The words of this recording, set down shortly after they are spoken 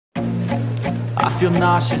I feel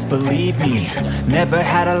nauseous, believe me. Never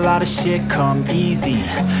had a lot of shit come easy.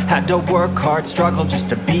 Had to work hard, struggle just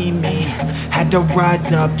to be me. Had to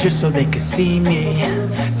rise up just so they could see me.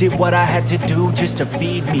 Did what I had to do just to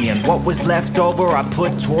feed me. And what was left over I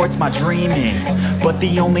put towards my dreaming. But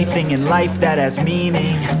the only thing in life that has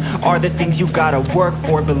meaning are the things you gotta work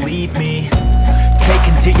for, believe me. Take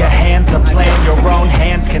into your hands a plan. Your own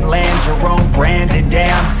hands can land your own brand. And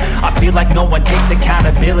damn, I feel like no one takes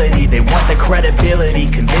accountability. They want the credibility,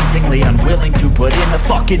 convincingly unwilling to put in the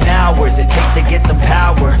fucking hours it takes to get some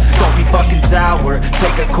power. Don't be fucking sour,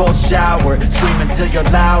 take a cold shower. Scream until you're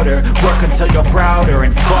louder, work until you're prouder.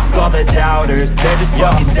 And fuck all the doubters, they're just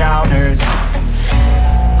fucking downers.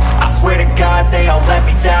 I swear to God they all let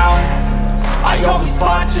me down. I always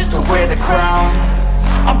fought just to wear the crown.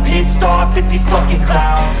 I'm pissed off at these fucking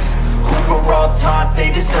clowns who were all taught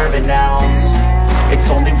they deserve an ounce.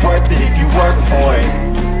 It's only worth it if you work for it.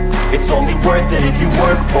 It's only worth it if you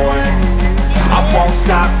work for it. I won't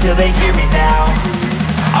stop till they hear me now.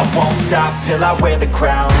 I won't stop till I wear the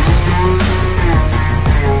crown.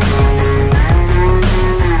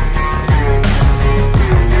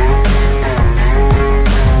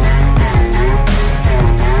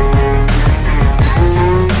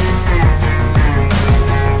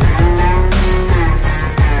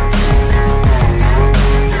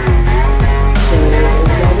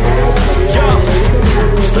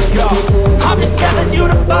 I'm just telling you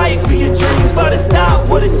to fight for your dreams, but it's not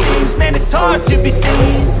what it seems. Man, it's hard to be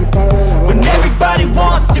seen when everybody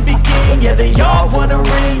wants to be king. Yeah, they all wanna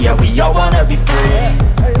ring, yeah, we all wanna be free.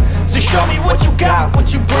 So show me what you got,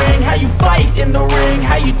 what you bring. How you fight in the ring,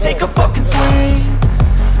 how you take a fucking swing.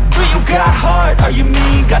 Do you got heart, are you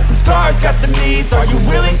mean? Got some scars, got some needs, are you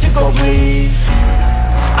willing to go bleed?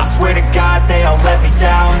 I swear to God they all let me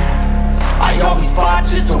down. I always fought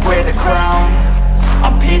just to wear the crown.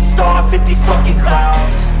 I'm pissed off at these fucking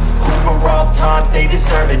clowns who were all taught they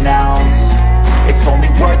deserve an ounce. It's only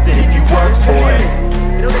worth it if you work for it.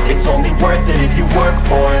 It's only worth it if you work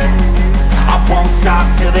for it. I won't stop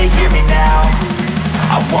till they hear me now.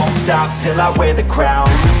 I won't stop till I wear the crown.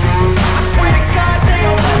 I swear to God.